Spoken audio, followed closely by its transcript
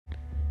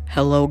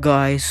Hello,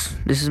 guys.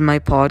 This is my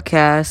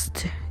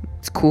podcast.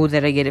 It's cool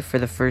that I get it for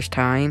the first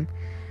time.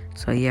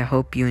 So, yeah,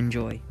 hope you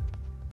enjoy.